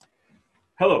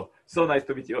Hello, so nice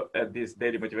to meet you at this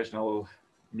daily motivational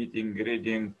meeting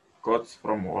reading quotes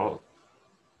from all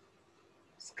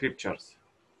scriptures.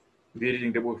 We're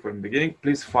reading the book from the beginning.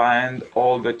 Please find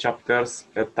all the chapters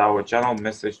at our channel,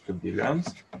 Message to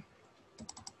Billions.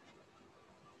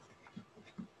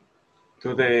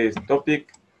 Today's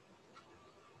topic,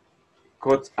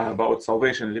 quotes about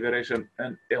salvation, liberation,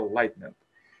 and enlightenment.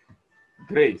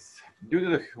 Grace.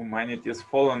 Due to humanity's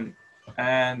fallen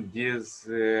and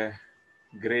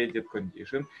degraded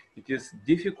condition, it is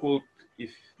difficult,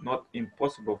 if not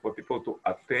impossible, for people to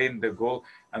attain the goal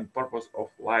and purpose of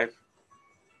life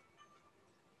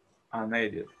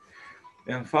unaided.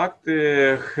 In fact,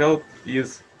 help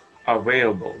is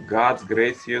available. God's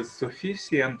grace is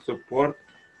sufficient support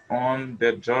on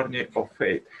the journey of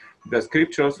faith. The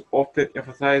scriptures often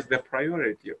emphasize the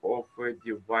priority of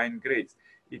divine grace.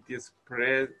 It is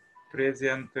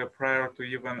present prior to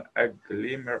even a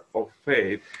glimmer of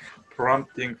faith,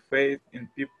 prompting faith in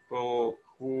people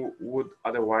who would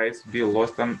otherwise be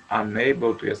lost and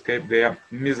unable to escape their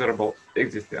miserable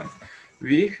existence.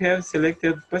 We have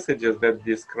selected passages that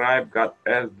describe God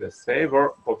as the savior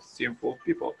of sinful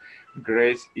people.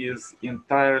 Grace is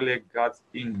entirely God's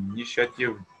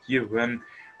initiative given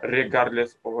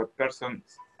regardless of a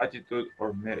person's attitude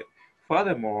or merit.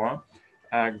 Furthermore,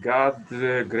 God's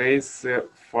grace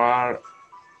far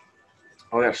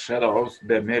overshadows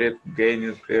the merit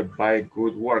gained by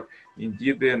good work.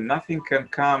 Indeed, nothing can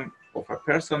come of a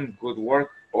person's good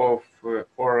work or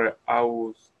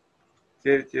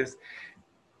austerities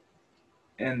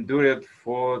endured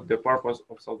for the purpose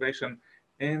of salvation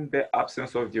in the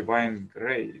absence of divine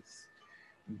grace.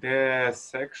 The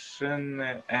section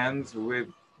ends with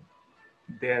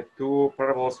the two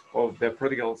parables of the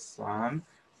prodigal son,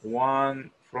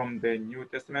 one from the New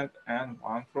Testament and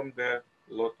one from the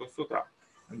Lotus Sutra.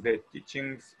 The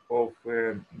teachings of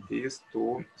these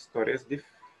two stories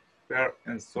differ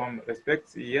in some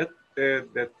respects, yet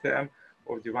the theme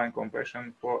of divine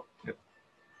compassion for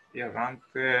errant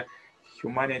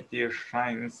humanity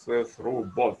shines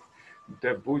through both.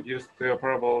 The Buddhist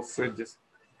parables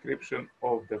description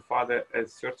of the father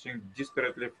as searching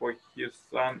desperately for his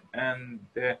son and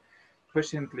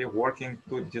patiently working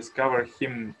to discover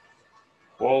him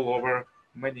all over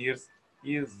many years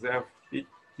is a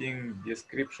fitting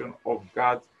description of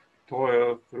God's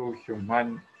toil through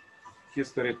human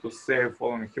history to save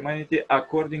fallen humanity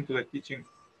according to the teaching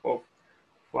of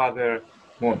Father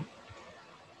Moon.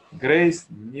 Grace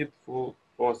needful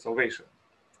for salvation.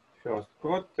 First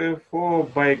quote, for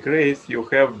by grace you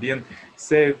have been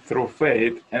saved through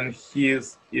faith, and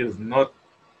his is not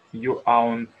your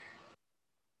own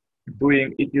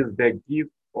doing, it is the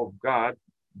gift of God,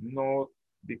 not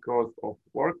because of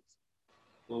works,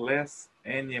 lest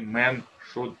any man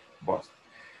should boast.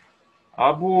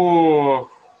 Abu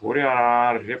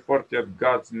Hurairah reported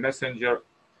God's messenger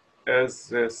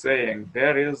as saying,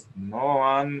 there is no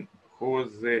one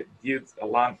whose deeds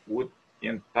alone would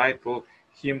entitle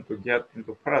him to get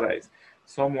into paradise.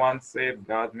 Someone said,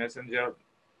 God messenger,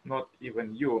 not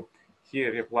even you. He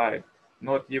replied,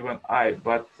 not even I,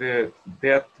 but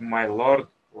that my Lord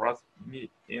wrapped me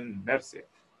in mercy.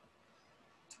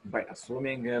 By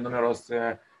assuming numerous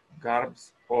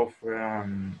garbs of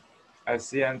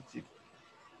ascetic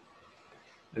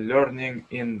learning,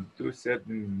 induced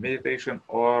meditation,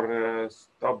 or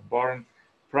stubborn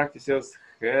practices,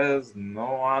 has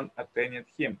no one attained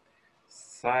him.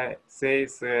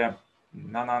 Says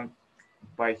Nanak,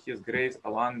 by his grace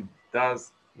alone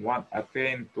does one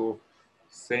attain to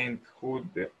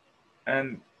sainthood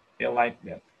and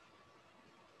enlightenment.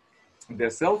 The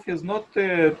self is not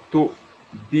to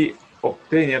be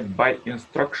obtained by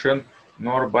instruction,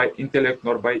 nor by intellect,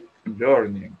 nor by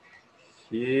learning.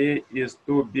 He is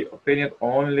to be obtained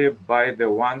only by the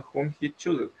one whom he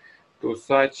chooses. To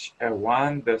such a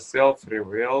one, the self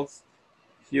reveals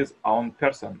his own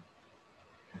person.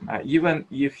 Even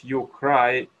if you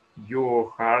cry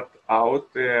your heart out,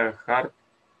 heart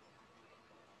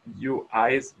your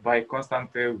eyes by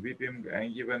constant weeping,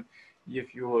 and even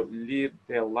if you lead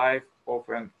the life of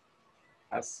an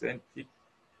ascetic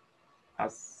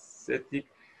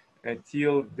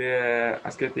till the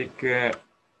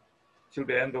till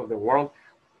the end of the world,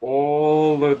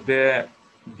 all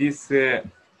these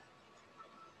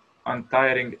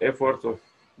untiring efforts of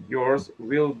yours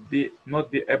will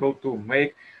not be able to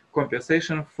make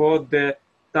compensation for the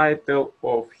title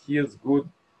of his good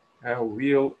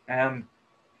will and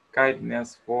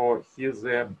kindness, for his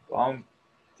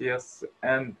bounteous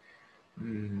and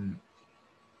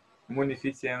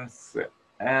munificence,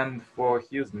 and for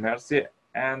his mercy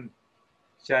and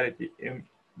charity in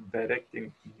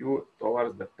directing you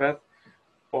towards the path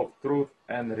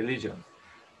and religions.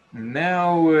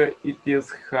 Now it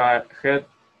is had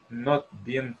not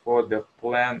been for the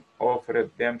plan of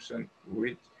redemption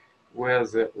which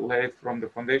was laid from the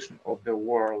foundation of the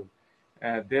world,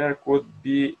 there could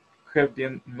have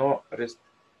been no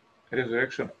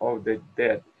resurrection of the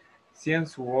dead,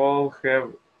 since all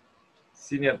have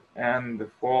sinned and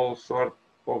fall short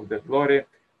of the glory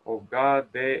of God.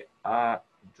 They are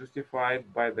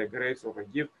justified by the grace of a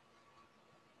gift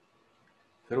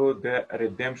through the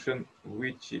redemption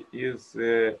which is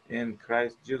in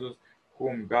Christ Jesus,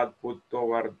 whom God put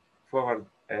forward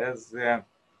as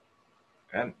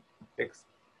an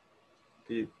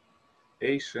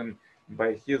expiation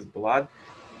by his blood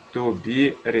to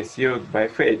be received by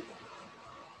faith.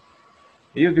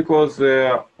 If because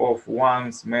of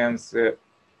one man's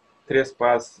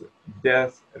trespass,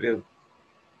 death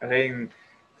reigned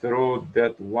through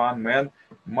that one man,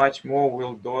 much more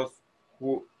will those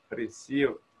who receive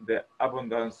the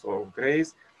abundance of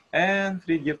grace and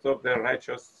free gift of the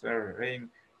righteous reign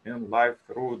in life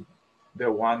through the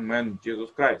one man,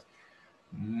 Jesus Christ.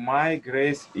 My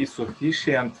grace is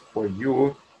sufficient for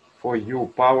you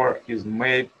power is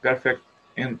made perfect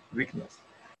in weakness.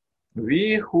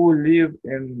 We who live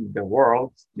in the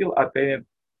world still attain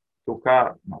to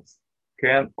karmas,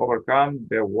 can overcome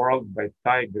the world by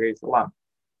thy grace alone.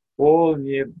 All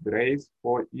need grace,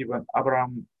 for even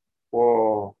Abraham,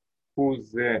 for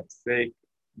whose sake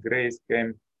grace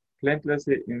came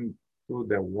plenteously into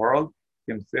the world,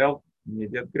 himself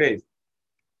needed grace.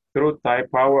 Through thy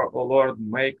power, O Lord,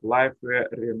 make life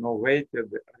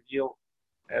renovated, real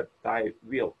at thy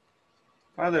will.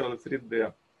 Father, let's read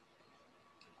the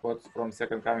quotes from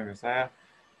Second Coming Messiah.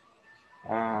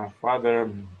 Father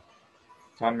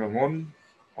Samuel Moon,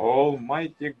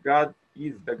 Almighty God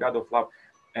is the God of love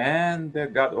and the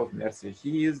God of mercy.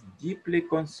 He is deeply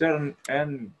concerned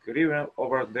and grieved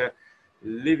over the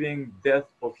living death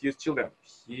of his children.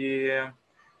 He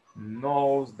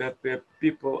knows that the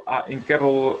people are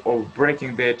incapable of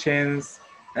breaking their chains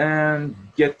and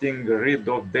getting rid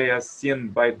of their sin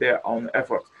by their own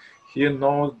efforts. He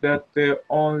knows that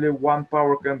only one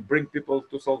power can bring people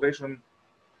to salvation,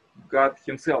 God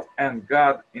himself, and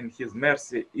God in his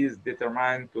mercy is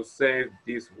determined to save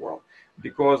this world,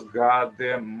 because God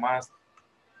must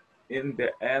in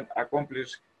the end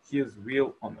accomplish his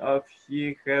will on earth.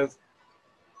 He has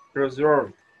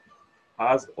preserved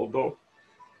us although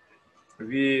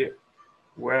we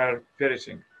were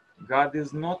perishing. God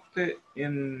is not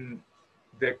in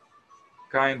the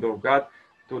kind of God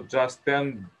to just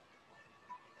stand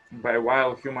by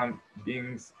while human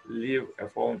beings live a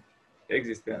fallen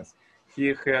existence.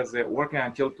 He has working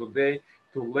until today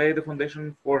to lay the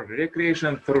foundation for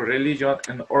recreation through religion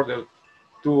in order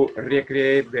to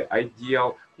recreate the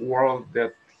ideal world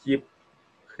that he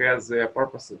has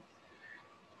purposed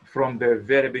from the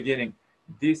very beginning.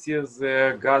 This is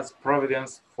God's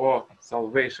providence for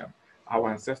salvation.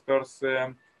 Our ancestors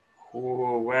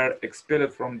who were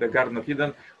expelled from the Garden of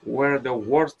Eden were the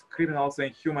worst criminals in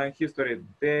human history.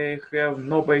 They have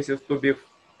no basis to be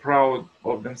proud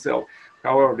of themselves.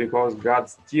 However, because God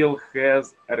still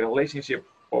has a relationship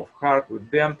of heart with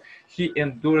them, he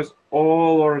endures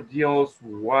all ordeals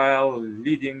while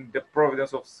leading the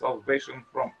providence of salvation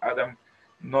from Adam,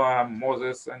 Noah,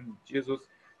 Moses, and Jesus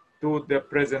to the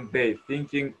present day.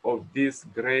 Thinking of this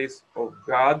grace of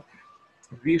God,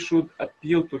 we should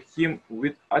appeal to him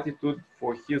with attitude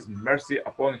for his mercy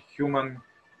upon human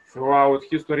throughout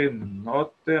history,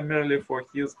 not merely for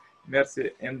his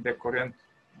mercy in the current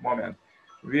moment.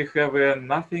 We have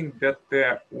nothing that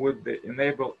would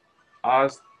enable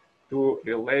us to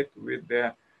relate with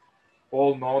the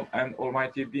all-known and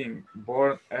almighty being.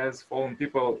 Born as fallen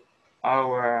people,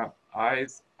 our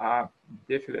eyes are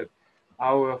defiled.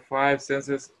 Our five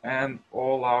senses and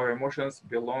all our emotions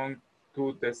belong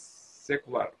to the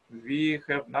secular. We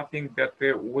have nothing that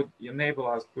would enable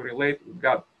us to relate with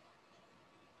God.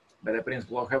 By the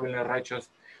principle of heavenly righteousness,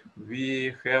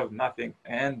 we have nothing,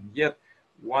 and yet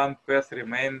one path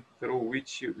remains through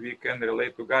which we can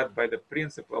relate to God by the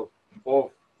principle of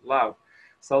love.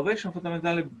 Salvation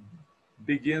fundamentally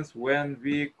begins when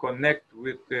we connect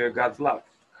with God's love.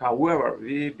 However,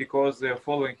 we, because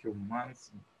following human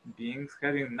beings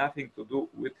having nothing to do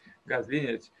with God's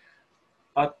lineage,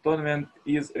 atonement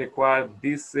is required.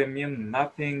 This means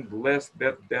nothing less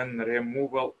than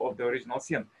removal of the original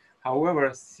sin.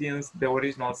 However, since the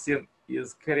original sin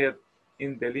is carried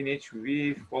in the lineage,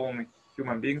 we fallen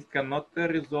human beings cannot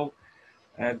resolve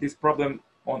this problem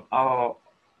on our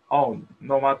own,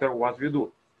 no matter what we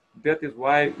do. That is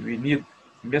why we need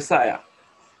Messiah.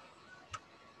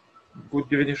 Good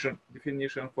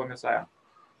definition for Messiah.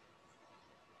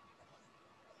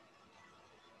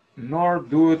 nor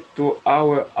due to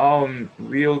our own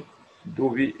will do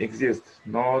we exist,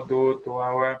 nor due to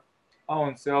our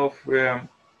own self do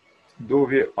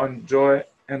we enjoy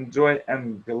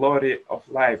and glory of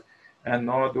life, and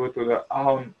nor due to the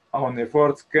own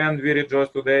efforts can we rejoice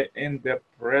today in the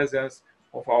presence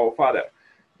of our Father,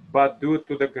 but due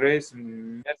to the grace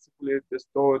mercifully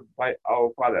bestowed by our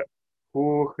Father,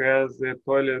 who has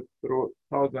toiled through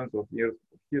thousands of years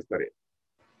of history.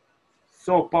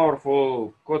 So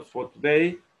powerful quotes for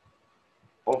today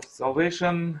of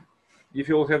salvation. If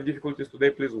you will have difficulties today,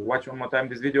 please watch one more time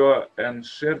this video and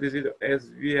share this video as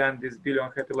we end this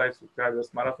Billion Happy Life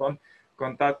Subscribers Marathon.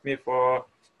 Contact me for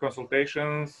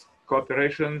consultations,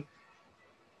 cooperation,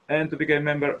 and to become a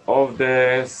member of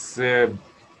this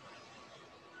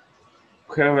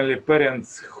Heavenly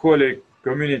Parents Holy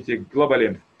Community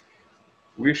globally.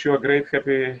 Wish you a great,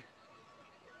 happy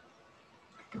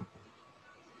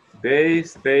day.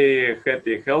 Stay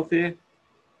happy, healthy.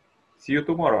 See you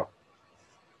tomorrow.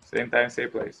 Same time, same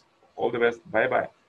place. All the best. Bye-bye.